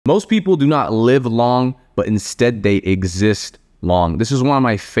Most people do not live long, but instead they exist long. This is one of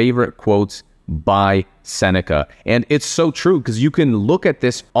my favorite quotes by Seneca. And it's so true because you can look at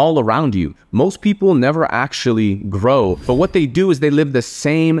this all around you. Most people never actually grow, but what they do is they live the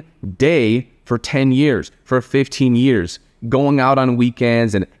same day for 10 years, for 15 years, going out on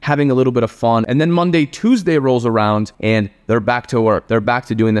weekends and having a little bit of fun. And then Monday, Tuesday rolls around and they're back to work. They're back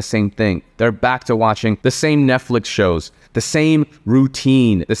to doing the same thing. They're back to watching the same Netflix shows, the same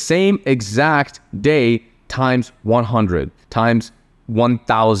routine, the same exact day times 100, times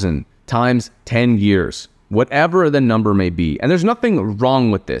 1,000, times 10 years, whatever the number may be. And there's nothing wrong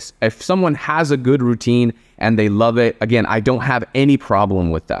with this. If someone has a good routine and they love it, again, I don't have any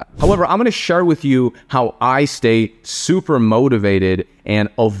problem with that. However, I'm gonna share with you how I stay super motivated and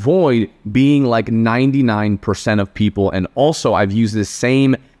avoid being like 99% of people. And also I've used the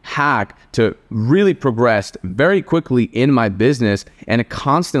same hack to really progress very quickly in my business and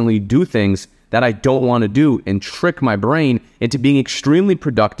constantly do things that I don't want to do and trick my brain into being extremely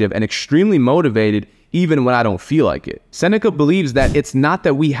productive and extremely motivated even when I don't feel like it. Seneca believes that it's not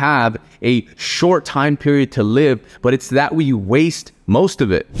that we have a short time period to live, but it's that we waste most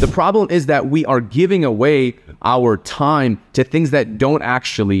of it. The problem is that we are giving away our time to things that don't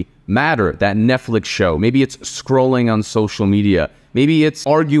actually matter. That Netflix show, maybe it's scrolling on social media, maybe it's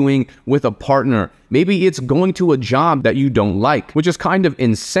arguing with a partner, maybe it's going to a job that you don't like, which is kind of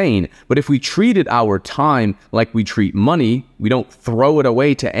insane. But if we treated our time like we treat money, we don't throw it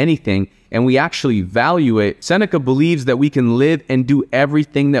away to anything, and we actually value it, Seneca believes that we can live and do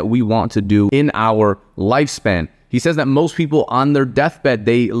everything that we want to do in our lifespan. He says that most people on their deathbed,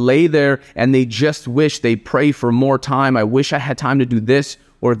 they lay there and they just wish, they pray for more time. I wish I had time to do this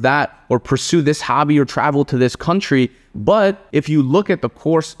or that, or pursue this hobby or travel to this country. But if you look at the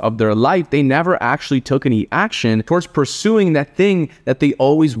course of their life, they never actually took any action towards pursuing that thing that they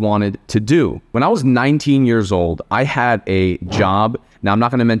always wanted to do. When I was 19 years old, I had a job. Now, I'm not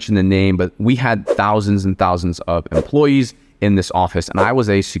going to mention the name, but we had thousands and thousands of employees in this office, and I was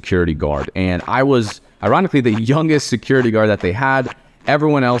a security guard. And I was, ironically, the youngest security guard that they had.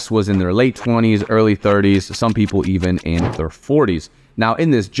 Everyone else was in their late 20s, early 30s, some people even in their 40s. Now,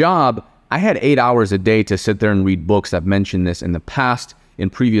 in this job, I had 8 hours a day to sit there and read books. I've mentioned this in the past in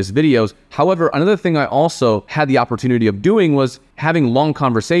previous videos. However, another thing I also had the opportunity of doing was having long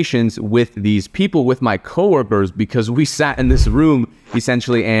conversations with these people, with my coworkers, because we sat in this room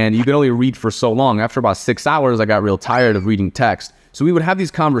essentially, and you could only read for so long. After about 6 hours, I got real tired of reading text. So we would have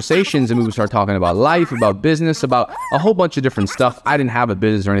these conversations and we would start talking about life, about business, about a whole bunch of different stuff. I didn't have a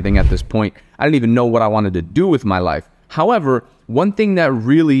business or anything at this point. I didn't even know what I wanted to do with my life. However, one thing that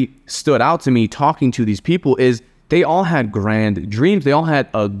really stood out to me talking to these people is they all had grand dreams. They all had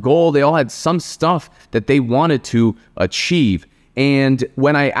a goal. They all had some stuff that they wanted to achieve. And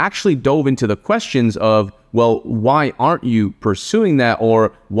when I actually dove into the questions of, well, why aren't you pursuing that?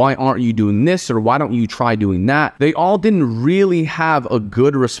 Or why aren't you doing this? Or why don't you try doing that? They all didn't really have a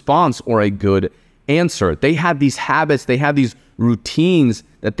good response or a good answer. They had these habits, they had these routines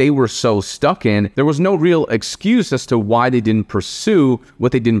that they were so stuck in. There was no real excuse as to why they didn't pursue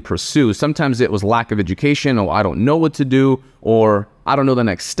what they didn't pursue. Sometimes it was lack of education, or I don't know what to do, or I don't know the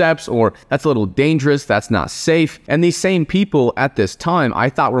next steps, or that's a little dangerous, that's not safe. And these same people at this time, I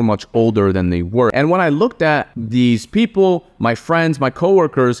thought were much older than they were. And when I looked at these people, my friends, my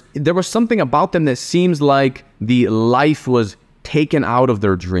coworkers, there was something about them that seems like the life was taken out of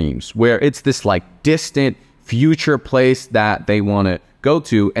their dreams, where it's this like distant future place that they want to go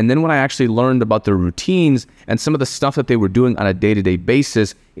to. And then when I actually learned about their routines and some of the stuff that they were doing on a day-to-day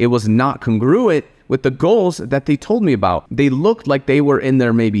basis, it was not congruent with the goals that they told me about. They looked like they were in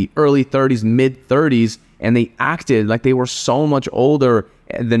their maybe early 30s, mid 30s, and they acted like they were so much older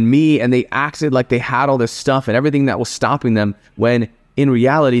than me, and they acted like they had all this stuff and everything that was stopping them, when in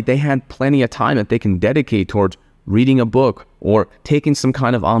reality, they had plenty of time that they can dedicate towards reading a book or taking some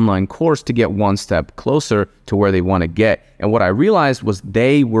kind of online course to get one step closer to where they want to get. And what I realized was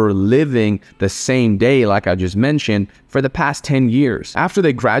they were living the same day, like I just mentioned, for the past 10 years. After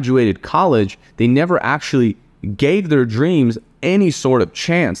they graduated college, they never actually gave their dreams any sort of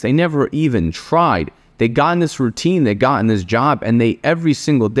chance. They never even tried. They got in this routine, they got in this job, and they every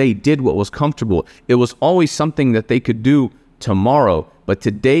single day did what was comfortable. It was always something that they could do tomorrow, but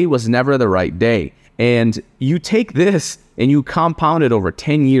today was never the right day. And you take this and you compound it over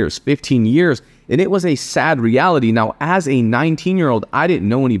 10 years, 15 years, and it was a sad reality. Now, as a 19-year-old, I didn't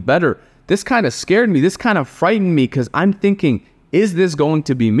know any better. This kind of scared me. This kind of frightened me, because I'm thinking, is this going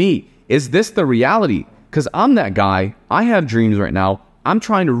to be me? Is this the reality? Because I'm that guy. I have dreams right now. I'm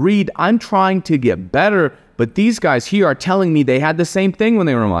trying to read. I'm trying to get better, But these guys here are telling me they had the same thing when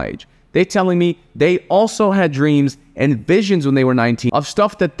they were my age. They're telling me they also had dreams and visions when they were 19 of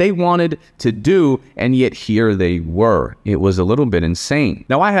stuff that they wanted to do, and yet here they were. It was a little bit insane.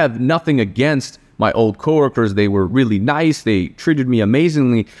 Now, I have nothing against my old coworkers. They were really nice. They treated me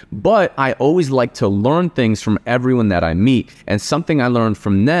amazingly, but I always like to learn things from everyone that I meet. And something I learned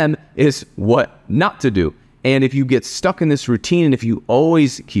from them is what not to do. And if you get stuck in this routine, and if you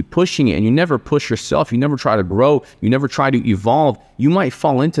always keep pushing it and you never push yourself, you never try to grow, you never try to evolve, you might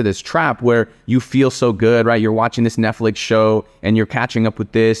fall into this trap where you feel so good, right? You're watching this Netflix show and you're catching up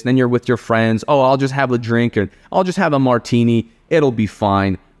with this. And then you're with your friends. Oh, I'll just have a drink, or I'll just have a martini. It'll be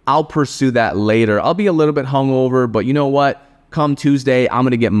fine. I'll pursue that later. I'll be a little bit hungover, but you know what? Come Tuesday, I'm going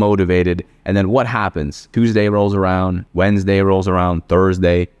to get motivated. And then what happens? Tuesday rolls around, Wednesday rolls around,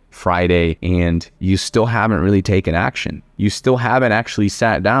 Thursday, Friday, and you still haven't really taken action. You still haven't actually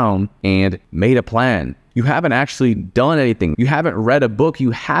sat down and made a plan. You haven't actually done anything. You haven't read a book.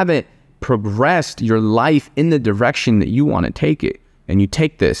 You haven't progressed your life in the direction that you want to take it. And you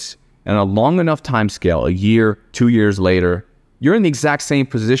take this and a long enough time scale, a year, 2 years later, you're in the exact same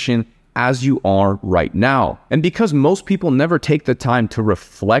position as you are right now. And because most people never take the time to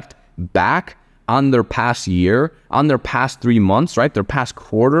reflect back on their past year, on their past 3 months, right? Their past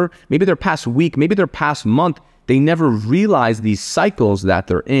quarter, maybe their past week, maybe their past month, they never realize these cycles that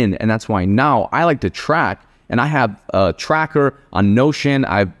they're in. And that's why now I like to track, and I have a tracker on Notion.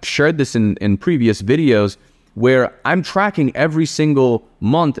 I've shared this in previous videos where I'm tracking every single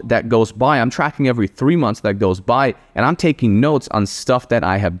month that goes by. I'm tracking every 3 months that goes by, and I'm taking notes on stuff that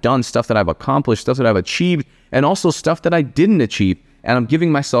I have done, stuff that I've accomplished, stuff that I've achieved, and also stuff that I didn't achieve. And I'm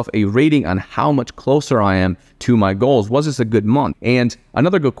giving myself a rating on how much closer I am to my goals. Was this a good month? And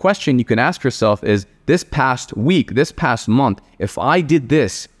another good question you can ask yourself is, this past week, this past month, if I did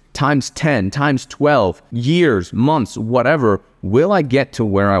this times 10, times 12, years, months, whatever, will I get to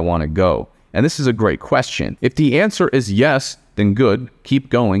where I want to go? And this is a great question. If the answer is yes, then good, keep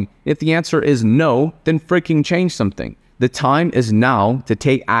going. If the answer is no, then freaking change something. The time is now to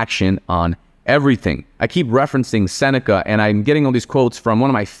take action on everything. I keep referencing Seneca, and I'm getting all these quotes from one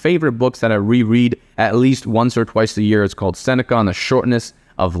of my favorite books that I reread at least once or twice a year. It's called Seneca on the Shortness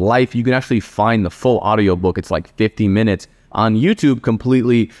of Life. You can actually find the full audiobook. It's like 50 minutes on YouTube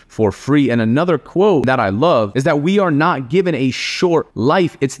completely for free. And another quote that I love is that we are not given a short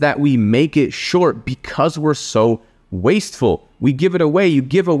life. It's that we make it short because we're so wasteful. We give it away. You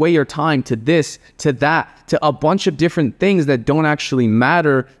give away your time to this, to that, to a bunch of different things that don't actually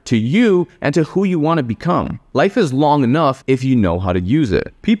matter to you and to who you want to become. Life is long enough if you know how to use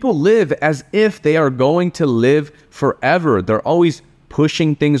it. People live as if they are going to live forever. They're always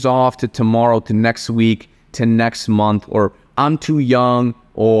pushing things off to tomorrow, to next week, to next month, or I'm too young,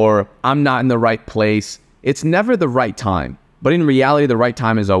 or I'm not in the right place. It's never the right time. But in reality, the right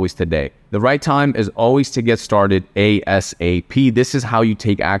time is always today. The right time is always to get started ASAP. This is how you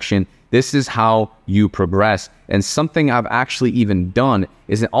take action. This is how you progress. And something I've actually even done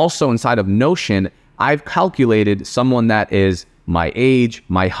is also inside of Notion, I've calculated someone that is my age,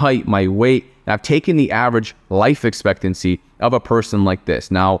 my height, my weight, and I've taken the average life expectancy of a person like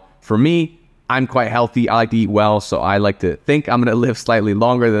this. Now, for me, I'm quite healthy. I like to eat well, so I like to think I'm going to live slightly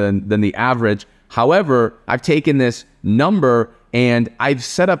longer than the average. However, I've taken this number and I've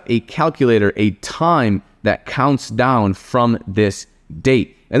set up a calculator, a time that counts down from this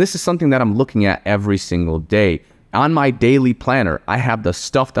date. And this is something that I'm looking at every single day. On my daily planner, I have the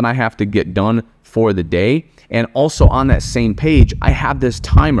stuff that I have to get done for the day. And also on that same page, I have this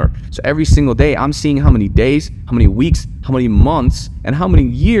timer. So every single day, I'm seeing how many days, how many weeks, how many months, and how many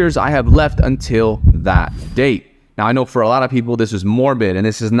years I have left until that date. Now, I know for a lot of people, this is morbid, and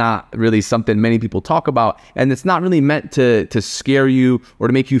this is not really something many people talk about, and it's not really meant to scare you or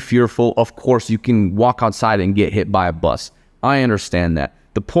to make you fearful. Of course, you can walk outside and get hit by a bus. I understand that.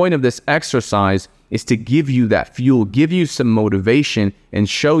 The point of this exercise is to give you that fuel, give you some motivation, and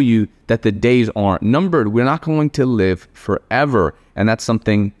show you that the days aren't numbered. We're not going to live forever, and that's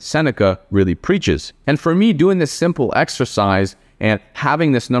something Seneca really preaches. And for me, doing this simple exercise and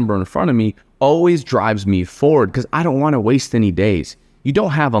having this number in front of me always drives me forward because I don't want to waste any days. You don't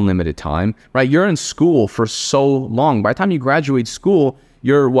have unlimited time, right? You're in school for so long. By the time you graduate school,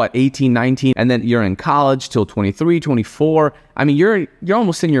 you're what, 18, 19, and then you're in college till 23, 24. I mean, you're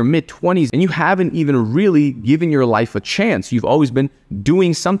almost in your mid-20s, and you haven't even really given your life a chance. You've always been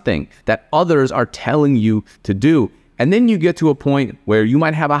doing something that others are telling you to do. And then you get to a point where you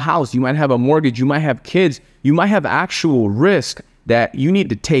might have a house, you might have a mortgage, you might have kids, you might have actual risk that you need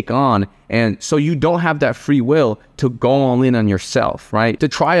to take on. And so you don't have that free will to go all in on yourself, right? To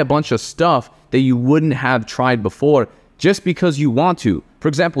try a bunch of stuff that you wouldn't have tried before just because you want to. For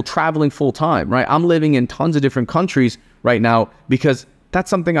example, traveling full time, right? I'm living in tons of different countries right now because that's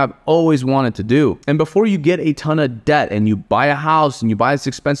something I've always wanted to do. And before you get a ton of debt and you buy a house and you buy this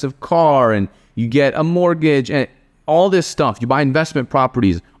expensive car and you get a mortgage and all this stuff, you buy investment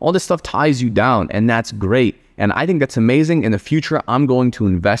properties, all this stuff ties you down, and that's great. And I think that's amazing. In the future, I'm going to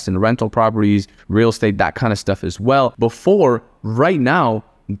invest in rental properties, real estate, that kind of stuff as well. Before, right now,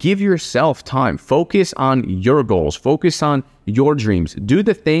 give yourself time. Focus on your goals. Focus on your dreams. Do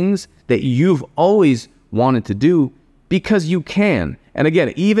the things that you've always wanted to do because you can. And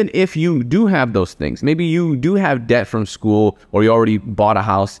again, even if you do have those things, maybe you do have debt from school or you already bought a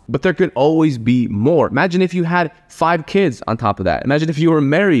house, but there could always be more. Imagine if you had 5 kids on top of that. Imagine if you were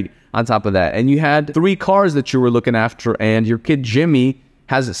married on top of that and you had 3 cars that you were looking after and your kid Jimmy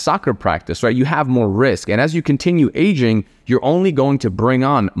has a soccer practice, right? You have more risk. And as you continue aging, you're only going to bring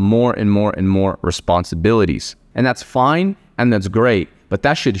on more and more and more responsibilities. And that's fine and that's great. But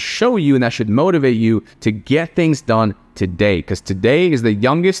that should show you and that should motivate you to get things done today, because today is the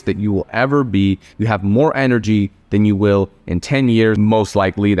youngest that you will ever be. You have more energy than you will in 10 years. Most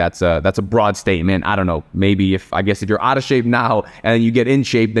likely. That's a broad statement. I don't know. Maybe if you're out of shape now and you get in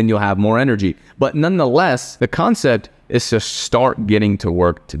shape, then you'll have more energy. But nonetheless, the concept is to start getting to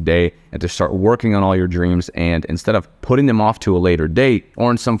work today and to start working on all your dreams. And instead of putting them off to a later date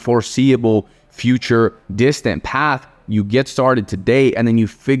or in some foreseeable future distant path, you get started today and then you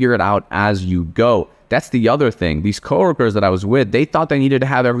figure it out as you go. That's the other thing. These coworkers that I was with, they thought they needed to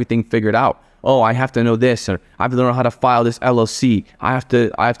have everything figured out. Oh, I have to know this, or I have to learn how to file this LLC. I have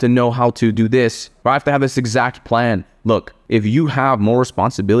to know how to do this, or I have to have this exact plan. Look, if you have more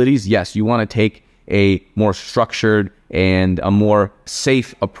responsibilities, yes, you want to take a more structured and a more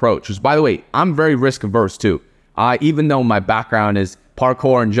safe approach. Which, by the way, I'm very risk averse too. Even though my background is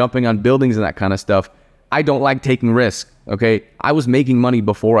parkour and jumping on buildings and that kind of stuff, I don't like taking risks, okay? I was making money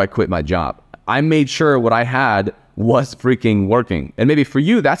before I quit my job. I made sure what I had was freaking working. And maybe for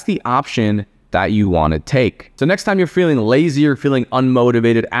you, that's the option that you want to take. So next time you're feeling lazy or feeling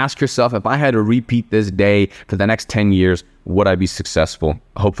unmotivated, ask yourself, if I had to repeat this day for the next 10 years, would I be successful?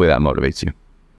 Hopefully that motivates you.